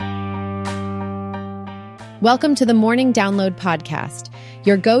Welcome to the Morning Download Podcast,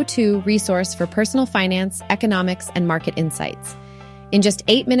 your go-to resource for personal finance, economics, and market insights. In just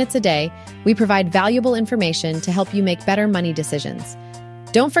 8 minutes a day, we provide valuable information to help you make better money decisions.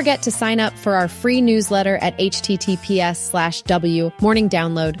 Don't forget to sign up for our free newsletter at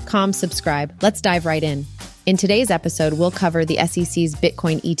https://w.morningdownload.com. Subscribe. Let's dive right in. In today's episode, we'll cover the SEC's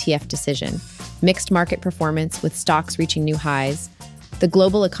Bitcoin ETF decision, mixed market performance with stocks reaching new highs, the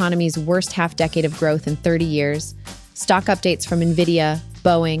global economy's worst half-decade of growth in 30 years, stock updates from NVIDIA,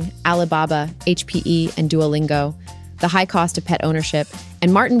 Boeing, Alibaba, HPE, and Duolingo, the high cost of pet ownership,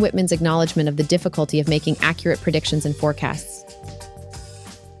 and Martin Whitman's acknowledgement of the difficulty of making accurate predictions and forecasts.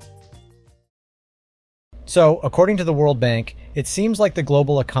 So, according to the World Bank, it seems like the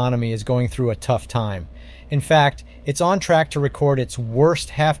global economy is going through a tough time. In fact, it's on track to record its worst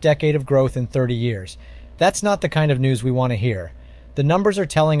half-decade of growth in 30 years. That's not the kind of news we want to hear. The numbers are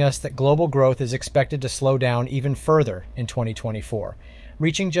telling us that global growth is expected to slow down even further in 2024,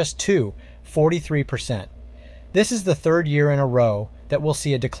 reaching just 43%. This is the third year in a row that we'll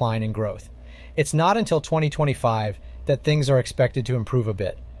see a decline in growth. It's not until 2025 that things are expected to improve a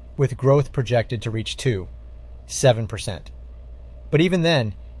bit, with growth projected to reach 7%. But even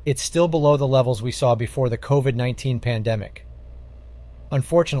then, it's still below the levels we saw before the COVID-19 pandemic.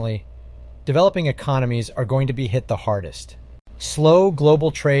 Unfortunately, developing economies are going to be hit the hardest. Slow global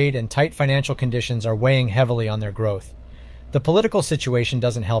trade and tight financial conditions are weighing heavily on their growth. The political situation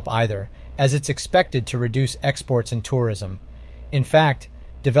doesn't help either, as it's expected to reduce exports and tourism. In fact,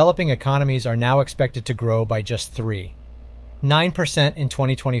 developing economies are now expected to grow by just 9% in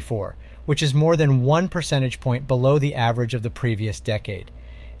 2024, which is more than 1 percentage point below the average of the previous decade.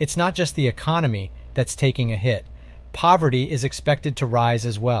 It's not just the economy that's taking a hit. Poverty is expected to rise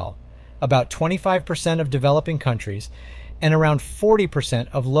as well. About 25% of developing countries and around 40%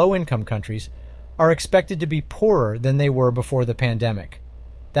 of low-income countries are expected to be poorer than they were before the pandemic.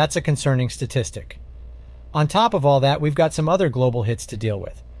 That's a concerning statistic. On top of all that, we've got some other global hits to deal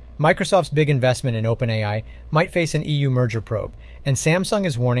with. Microsoft's big investment in OpenAI might face an EU merger probe, and Samsung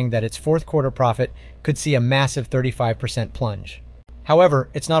is warning that its fourth quarter profit could see a massive 35% plunge. However,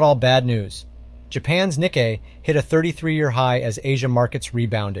 it's not all bad news. Japan's Nikkei hit a 33-year high as Asia markets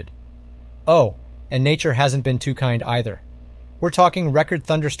rebounded. Oh, and nature hasn't been too kind either. We're talking record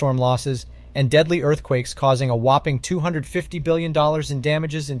thunderstorm losses and deadly earthquakes causing a whopping $250 billion in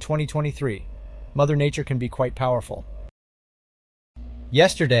damages in 2023. Mother Nature can be quite powerful.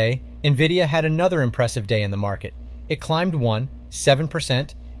 Yesterday, NVIDIA had another impressive day in the market. It climbed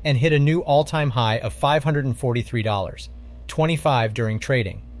 7% and hit a new all-time high of $543.25 during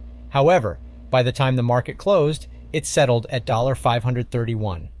trading. However, by the time the market closed, it settled at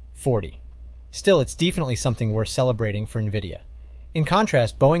 $531.40. Still, it's definitely something worth celebrating for NVIDIA. In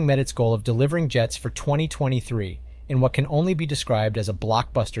contrast, Boeing met its goal of delivering jets for 2023 in what can only be described as a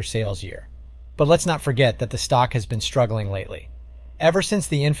blockbuster sales year. But let's not forget that the stock has been struggling lately. Ever since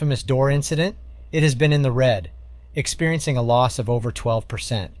the infamous door incident, it has been in the red, experiencing a loss of over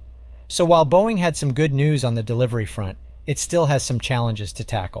 12%. So while Boeing had some good news on the delivery front, it still has some challenges to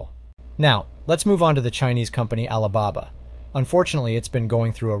tackle. Now, let's move on to the Chinese company Alibaba. Unfortunately, it's been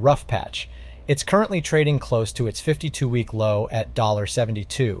going through a rough patch. It's currently trading close to its 52-week low at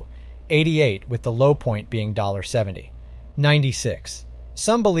 $72.88, with the low point being $70.96.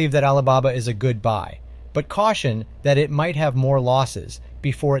 Some believe that Alibaba is a good buy, but caution that it might have more losses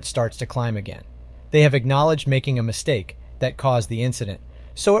before it starts to climb again. They have acknowledged making a mistake that caused the incident,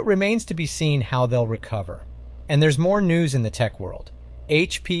 so it remains to be seen how they'll recover. And there's more news in the tech world.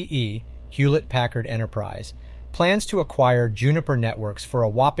 HPE, Hewlett-Packard Enterprise, plans to acquire Juniper Networks for a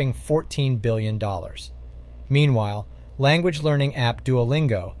whopping $14 billion. Meanwhile, language learning app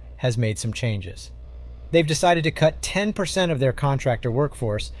Duolingo has made some changes. They've decided to cut 10% of their contractor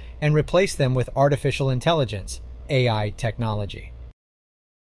workforce and replace them with artificial intelligence, AI technology.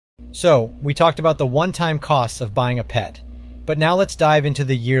 So, we talked about the one-time costs of buying a pet, but now let's dive into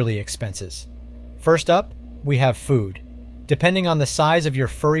the yearly expenses. First up, we have food. Depending on the size of your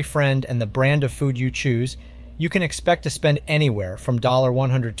furry friend and the brand of food you choose, you can expect to spend anywhere from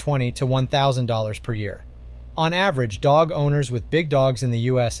 $120 to $1,000 per year. On average, dog owners with big dogs in the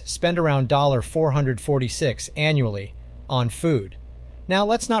US spend around $446 annually on food. Now,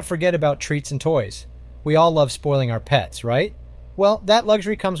 let's not forget about treats and toys. We all love spoiling our pets, right? Well, that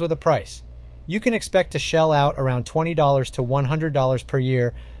luxury comes with a price. You can expect to shell out around $20 to $100 per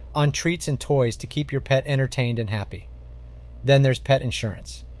year on treats and toys to keep your pet entertained and happy. Then there's pet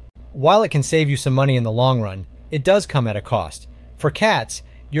insurance. While it can save you some money in the long run, it does come at a cost. For cats,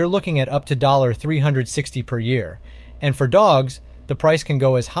 you're looking at up to $360 per year, and for dogs, the price can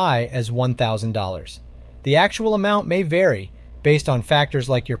go as high as $1,000. The actual amount may vary based on factors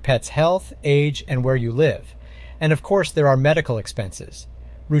like your pet's health, age, and where you live. And of course, there are medical expenses.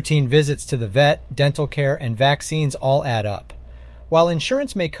 Routine visits to the vet, dental care, and vaccines all add up. While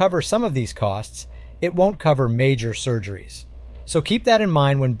insurance may cover some of these costs, it won't cover major surgeries. So keep that in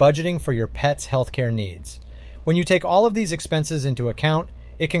mind when budgeting for your pet's healthcare needs. When you take all of these expenses into account,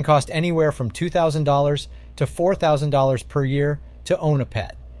 it can cost anywhere from $2,000 to $4,000 per year to own a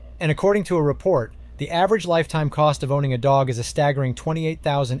pet. And according to a report, the average lifetime cost of owning a dog is a staggering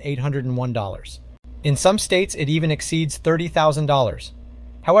 $28,801. In some states, it even exceeds $30,000.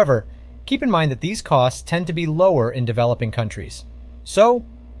 However, keep in mind that these costs tend to be lower in developing countries. So,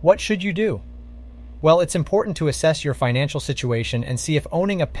 what should you do? Well, it's important to assess your financial situation and see if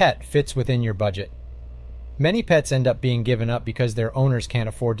owning a pet fits within your budget. Many pets end up being given up because their owners can't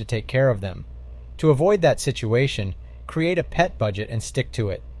afford to take care of them. To avoid that situation, create a pet budget and stick to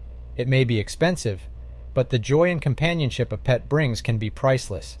it. It may be expensive, but the joy and companionship a pet brings can be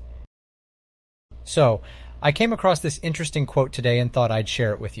priceless. So, I came across this interesting quote today and thought I'd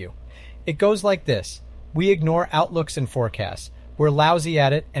share it with you. It goes like this: "We ignore outlooks and forecasts. We're lousy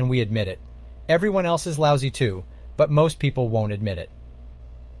at it and we admit it. Everyone else is lousy too, but most people won't admit it."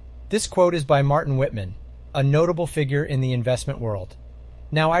 This quote is by Martin Whitman, a notable figure in the investment world.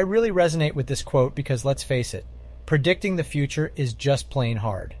 Now, I really resonate with this quote because let's face it, predicting the future is just plain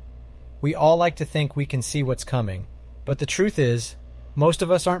hard. We all like to think we can see what's coming, but the truth is, most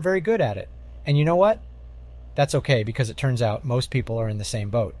of us aren't very good at it. And you know what? That's okay, because it turns out most people are in the same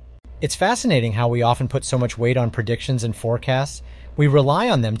boat. It's fascinating how we often put so much weight on predictions and forecasts. We rely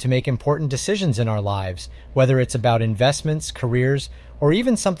on them to make important decisions in our lives, whether it's about investments, careers, or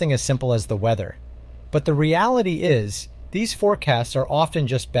even something as simple as the weather. But the reality is, these forecasts are often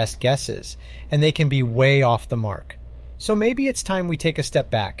just best guesses, and they can be way off the mark. So maybe it's time we take a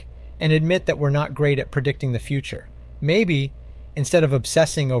step back and admit that we're not great at predicting the future. Maybe, instead of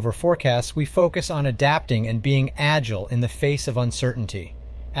obsessing over forecasts, we focus on adapting and being agile in the face of uncertainty.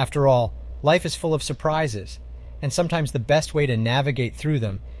 After all, life is full of surprises, and sometimes the best way to navigate through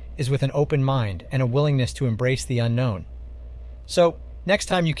them is with an open mind and a willingness to embrace the unknown. So, next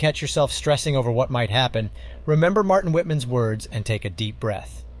time you catch yourself stressing over what might happen, remember Martin Whitman's words and take a deep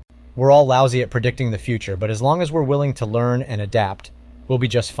breath. We're all lousy at predicting the future, but as long as we're willing to learn and adapt, we'll be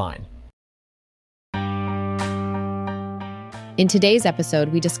just fine. In today's episode,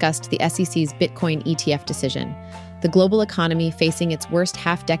 we discussed the SEC's Bitcoin ETF decision, the global economy facing its worst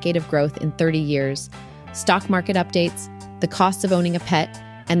half-decade of growth in 30 years, stock market updates, the costs of owning a pet,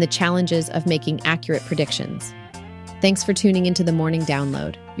 and the challenges of making accurate predictions. Thanks for tuning into the Morning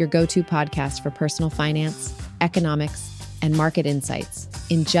Download, your go-to podcast for personal finance, economics, and market insights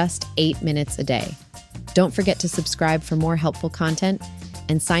in just 8 minutes a day. Don't forget to subscribe for more helpful content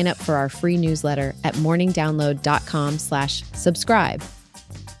and sign up for our free newsletter at morningdownload.com/subscribe.